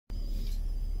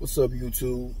What's up,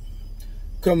 YouTube?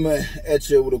 Coming at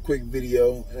you with a quick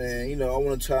video, and I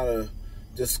want to try to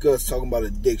discuss talking about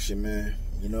addiction, man.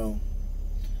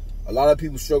 A lot of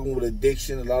people struggling with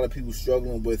addiction. A lot of people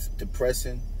struggling with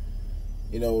depression.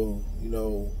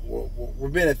 We're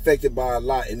being affected by a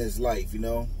lot in this life, and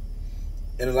a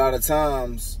lot of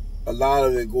times, a lot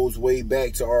of it goes way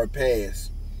back to our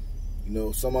past.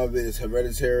 Some of it is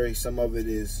hereditary. Some of it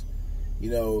is,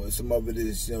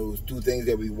 through things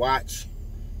that we watch.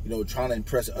 Trying to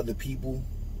impress other people,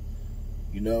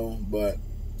 but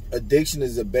addiction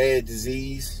is a bad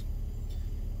disease.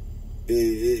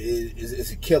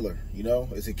 It's a killer,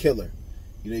 it's a killer.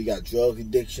 You got drug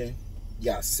addiction, you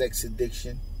got sex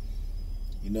addiction,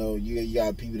 you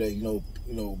got people that,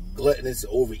 gluttonous,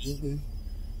 overeating.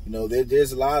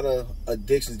 There's a lot of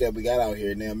addictions that we got out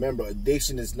here. Now, remember,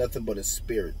 addiction is nothing but a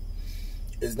spirit.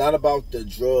 It's not about the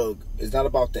drug. It's not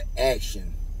about the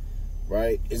action.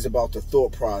 Right? It's about the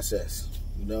thought process,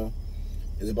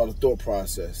 It's about the thought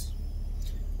process.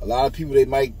 A lot of people, they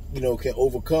might, can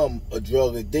overcome a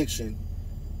drug addiction,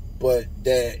 but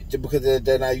because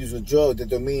they're not using a drug, that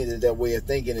don't mean that way of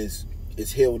thinking is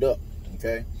healed up,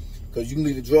 okay? Because you can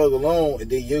leave the drug alone,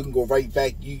 and then you can go right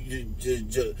back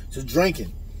to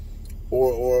drinking,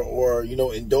 or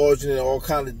indulging in all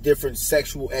kinds of different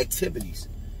sexual activities,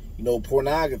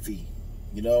 pornography,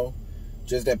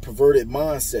 just that perverted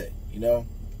mindset.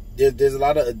 There's a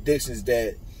lot of addictions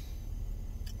that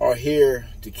are here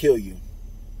to kill you.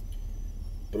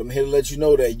 But I'm here to let you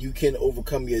know that you can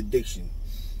overcome your addiction.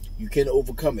 You can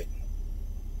overcome it.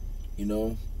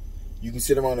 You can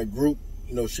sit around a group,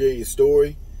 share your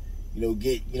story,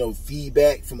 get,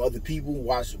 feedback from other people,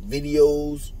 watch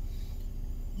videos.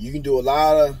 You can do a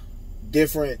lot of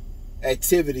different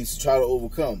activities to try to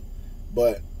overcome.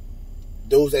 But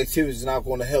those activities are not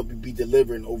going to help you be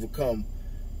delivered and overcome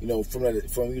from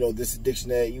this addiction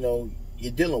that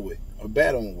you're dealing with or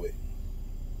battling with.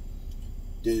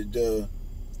 The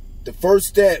first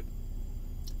step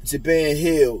to being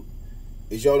healed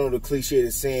is, y'all know the cliche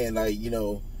that's saying, like, you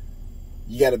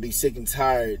got to be sick and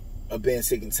tired of being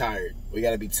sick and tired, or you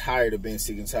got to be tired of being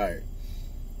sick and tired.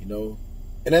 And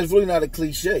that's really not a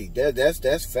cliche.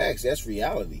 That's facts. That's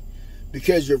reality.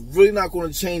 Because you're really not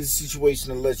going to change the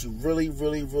situation unless you're really,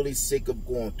 really, really sick of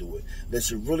going through it.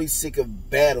 Unless you're really sick of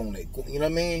battling it. You know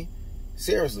what I mean?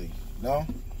 Seriously.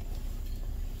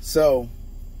 So,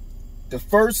 the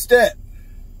first step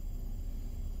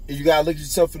is you got to look at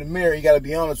yourself in the mirror. You got to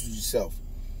be honest with yourself.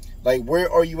 Like, where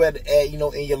are you at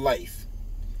in your life?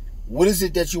 What is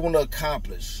it that you want to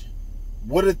accomplish?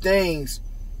 What are things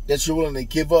that you're willing to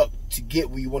give up to get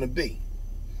where you want to be?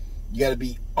 You got to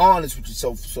be honest with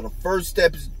yourself. So the first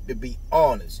step is to be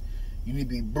honest. You need to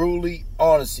be brutally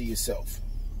honest to yourself.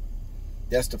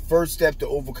 That's the first step to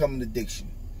overcoming addiction.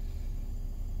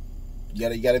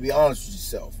 You got to be honest with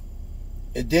yourself.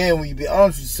 And then when you be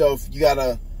honest with yourself, you got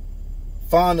to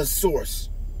find a source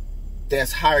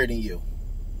that's higher than you.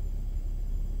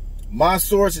 My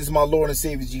source is my Lord and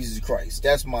Savior Jesus Christ.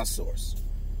 That's my source.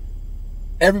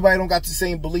 Everybody don't got the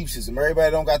same belief system. Everybody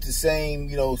don't got the same,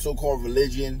 so-called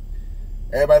religion.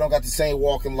 Everybody don't got the same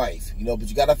walk in life, but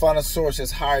you got to find a source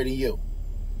that's higher than you.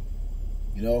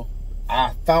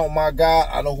 I found my God.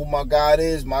 I know who my God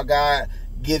is. My God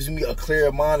gives me a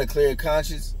clear mind, a clear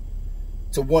conscience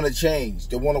to want to change,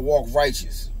 to want to walk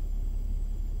righteous.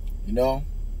 Then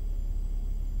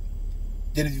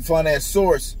if you find that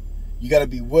source, you got to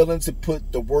be willing to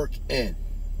put the work in,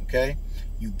 okay?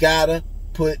 You got to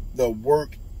put the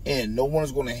work in. No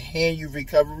one's going to hand you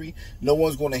recovery. No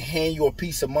one's going to hand you a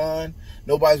peace of mind.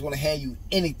 Nobody's going to hand you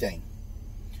anything.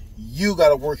 You got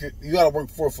to work it. You got to work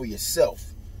for yourself.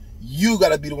 You got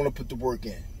to be the one to put the work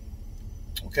in.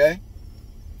 Okay?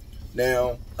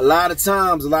 Now, a lot of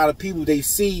times, a lot of people, they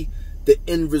see the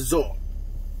end result.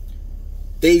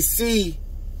 They see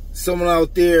someone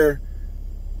out there,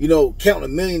 counting $1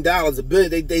 million, $1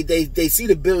 billion. They see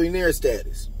the billionaire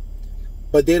status.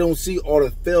 But they don't see all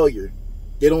the failure.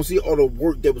 They don't see all the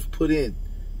work that was put in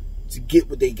to get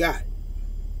what they got.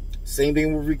 Same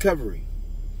thing with recovery.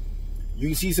 You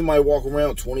can see somebody walk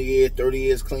around 20 years, 30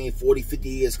 years clean, 40, 50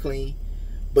 years clean,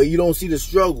 but you don't see the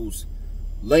struggles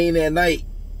laying at night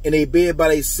in their bed by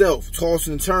themselves,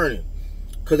 tossing and turning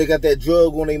because they got that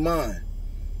drug on their mind.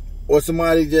 Or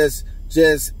somebody just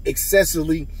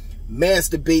excessively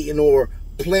masturbating or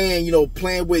playing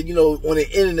with, on the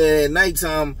internet at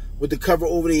nighttime with the cover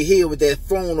over their head with that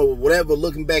phone or whatever,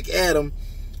 looking back at them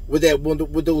with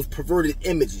those perverted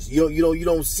images. You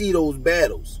don't see those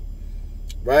battles,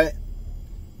 right?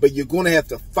 But you're going to have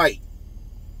to fight.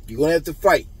 You're going to have to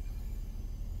fight.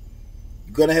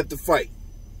 You're going to have to fight.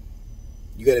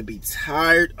 You got to be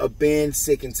tired of being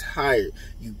sick and tired.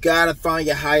 You got to find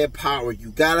your higher power. You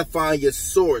got to find your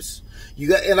source.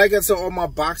 And like I said, all my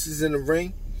boxes in the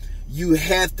ring, you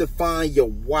have to find your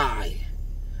why.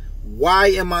 Why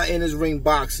am I in this ring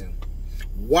boxing?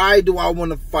 Why do I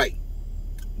want to fight?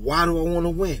 Why do I want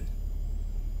to win?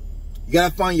 You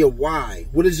got to find your why.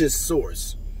 What is your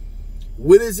source?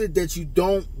 What is it that you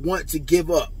don't want to give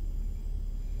up?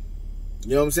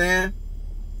 You know what I'm saying?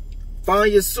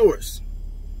 Find your source.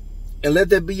 And let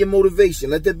that be your motivation.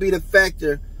 Let that be the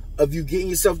factor of you getting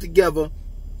yourself together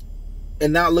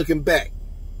and not looking back.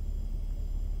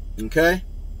 Okay?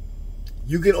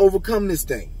 You can overcome this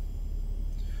thing.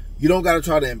 You don't got to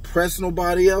try to impress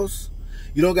nobody else.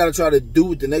 You don't got to try to do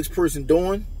what the next person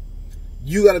doing.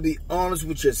 You got to be honest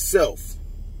with yourself.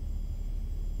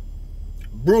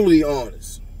 Brutally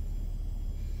honest.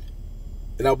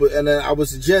 And I would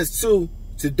suggest, too,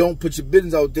 to don't put your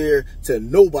business out there to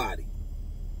nobody.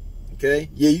 Okay?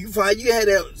 Yeah, you can have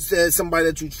that somebody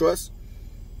that you trust.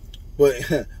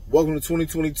 But welcome to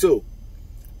 2022.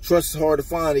 Trust is hard to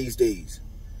find these days.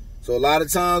 So a lot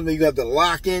of times, man, you have to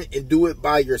lock in and do it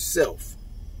by yourself.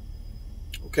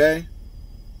 Okay?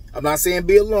 I'm not saying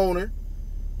be a loner,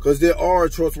 because there are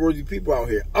trustworthy people out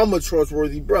here. I'm a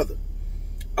trustworthy brother.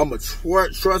 I'm a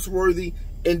trustworthy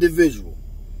individual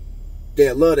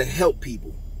that love to help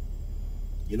people.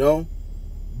 You know?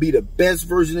 Be the best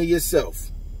version of yourself.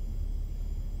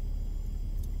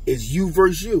 It's you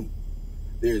versus you.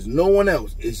 There's no one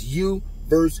else. It's you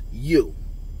versus you.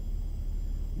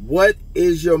 What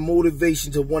is your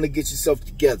motivation to want to get yourself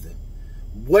together?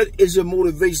 What is your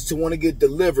motivation to want to get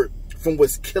delivered from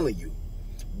what's killing you?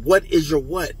 What is your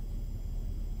what?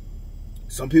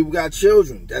 Some people got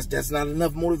children. That's not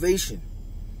enough motivation.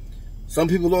 Some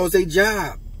people lost their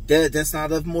job. That's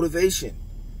not enough motivation.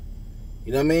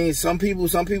 You know what I mean? Some people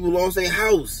lost their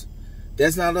house.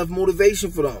 That's not enough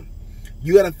motivation for them.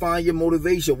 You got to find your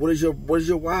motivation. What is your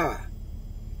why?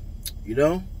 You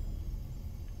know?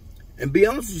 And be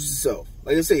honest with yourself.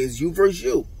 Like I say, it's you versus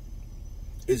you.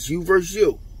 It's you versus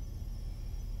you.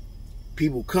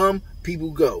 People come,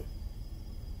 people go.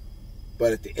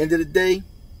 But at the end of the day,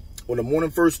 when the morning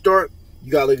first starts,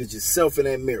 you got to look at yourself in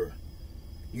that mirror.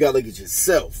 You got to look at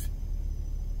yourself.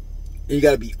 And you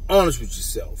got to be honest with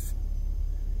yourself.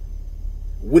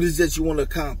 What is that you want to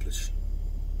accomplish?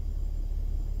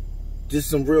 This is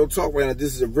some real talk right now.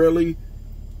 This is a really,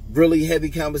 really heavy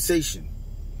conversation.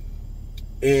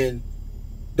 And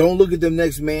don't look at the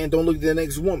next man. Don't look at the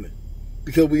next woman.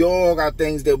 Because we all got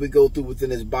things that we go through within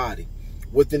this body.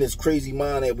 Within this crazy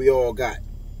mind that we all got.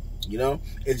 You know?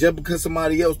 And just because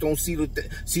somebody else don't see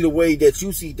the way that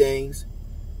you see things,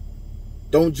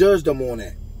 don't judge them on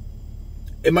that.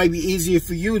 It might be easier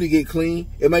for you to get clean.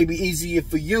 It might be easier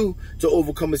for you to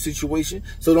overcome a situation.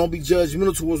 So don't be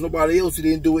judgmental towards nobody else who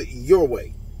didn't do it your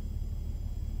way.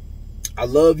 I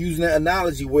love using that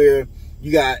analogy where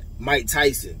you got Mike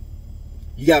Tyson.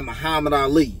 You got Muhammad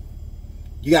Ali.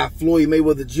 You got Floyd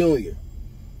Mayweather Jr.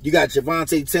 You got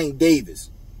Gervonta Tank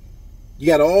Davis. You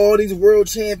got all these world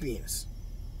champions,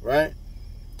 right?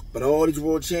 But all these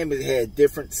world champions had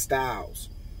different styles.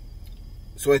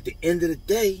 So at the end of the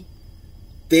day,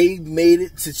 they made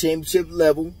it to championship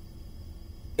level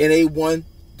and they won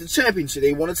the championship.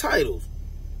 They won the titles.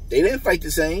 They didn't fight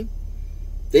the same.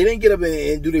 They didn't get up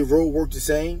and do their road work the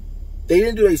same. They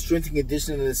didn't do their strength and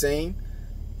conditioning the same.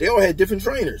 They all had different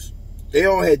trainers. They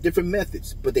all had different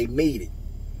methods, but they made it.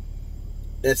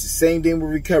 That's the same thing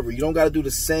with recovery. You don't got to do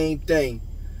the same thing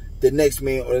the next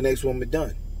man or the next woman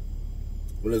done.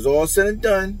 When it's all said and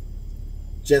done,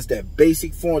 just that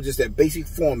basic form, just that basic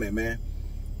format, man.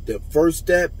 The first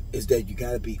step is that you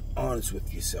got to be honest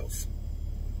with yourself.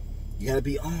 You got to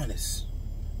be honest.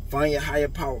 Find your higher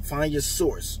power. Find your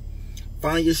source.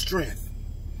 Find your strength.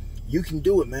 You can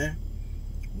do it, man.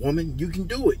 Woman, you can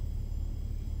do it.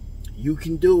 You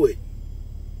can do it.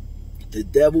 The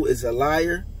devil is a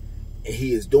liar, and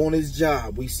he is doing his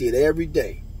job. We see it every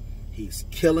day. He's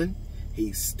killing,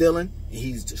 he's stealing, and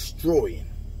he's destroying.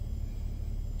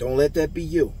 Don't let that be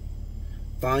you.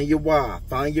 Find your why.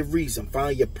 Find your reason.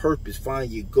 Find your purpose. Find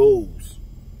your goals.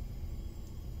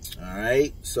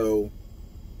 Alright? So,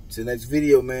 to the next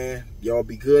video, man. Y'all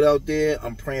be good out there.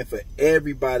 I'm praying for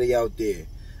everybody out there.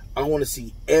 I want to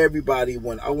see everybody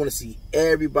win. I want to see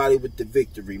everybody with the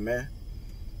victory, man.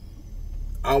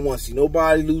 I don't want to see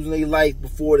nobody losing their life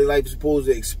before their life is supposed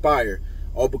to expire.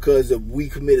 All because of we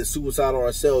committed suicide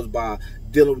ourselves by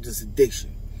dealing with this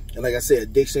addiction. And like I said,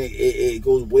 addiction, it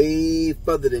goes way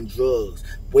further than drugs,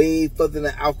 way further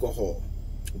than alcohol,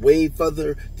 way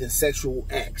further than sexual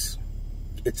acts.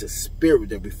 It's a spirit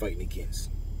that we're fighting against.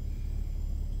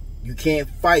 You can't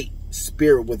fight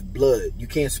spirit with blood. You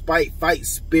can't fight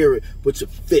spirit with your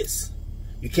fists.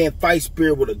 You can't fight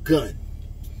spirit with a gun.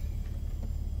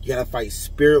 You gotta fight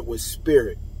spirit with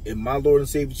spirit. And my Lord and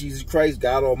Savior Jesus Christ,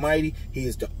 God Almighty, He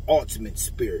is the ultimate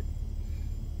spirit.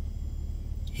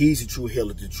 He's the true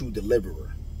healer, the true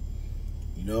deliverer.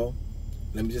 You know?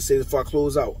 Let me just say this before I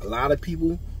close out. A lot of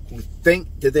people who think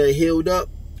that they're healed up,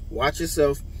 watch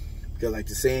yourself. Because like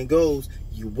the saying goes,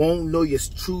 you won't know your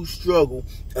true struggle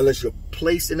unless you're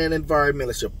placed in that environment,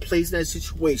 unless you're placed in that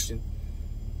situation.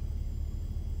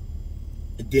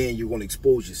 And then you're going to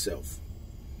expose yourself.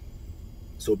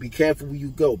 So be careful where you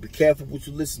go. Be careful what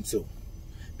you listen to.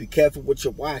 Be careful what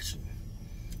you're watching.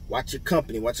 Watch your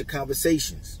company. Watch your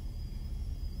conversations.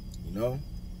 You know,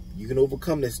 you can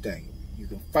overcome this thing. You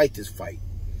can fight this fight.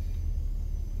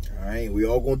 All right, we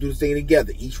all gonna do this thing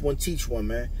together. Each one teach one,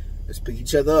 man. Let's pick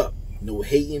each other up. No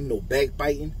hating, no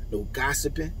backbiting, no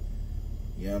gossiping.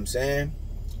 You know what I'm saying?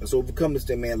 Let's overcome this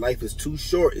thing, man. Life is too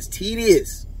short. It's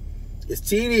tedious. It's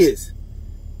tedious.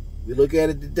 We look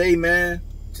at it today, man.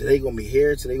 Today gonna be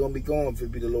here. Today gonna be gone if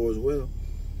it be the Lord's will.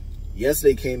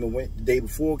 Yesterday came and went. The day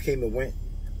before came and went.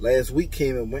 Last week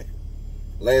came and went.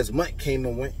 Last month came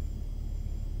and went.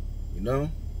 You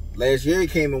know? Last year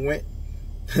came and went.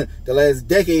 The last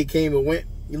decade came and went.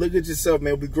 You look at yourself,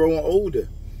 man. We growing older.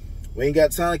 We ain't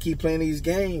got time to keep playing these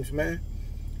games, man.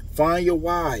 Find your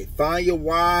why. Find your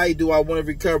why do I want to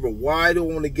recover? Why do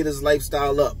I want to get this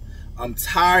lifestyle up? I'm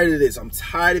tired of this. I'm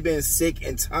tired of being sick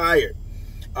and tired.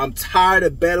 I'm tired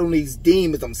of battling these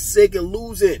demons. I'm sick of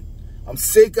losing. I'm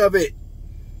sick of it.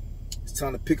 It's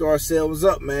time to pick ourselves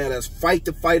up, man. Let's fight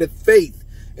the fight of faith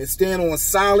and stand on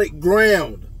solid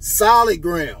ground. Solid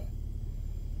ground.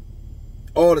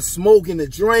 All the smoking, the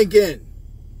drinking.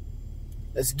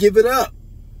 Let's give it up.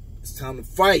 It's time to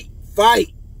fight.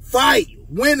 Fight. Fight.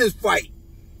 Win this fight.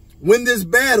 Win this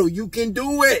battle. You can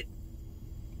do it.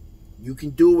 You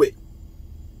can do it.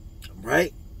 All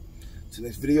right? So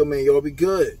next video, man, y'all be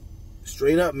good.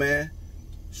 Straight up, man.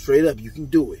 Straight up. You can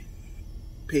do it.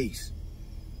 Peace.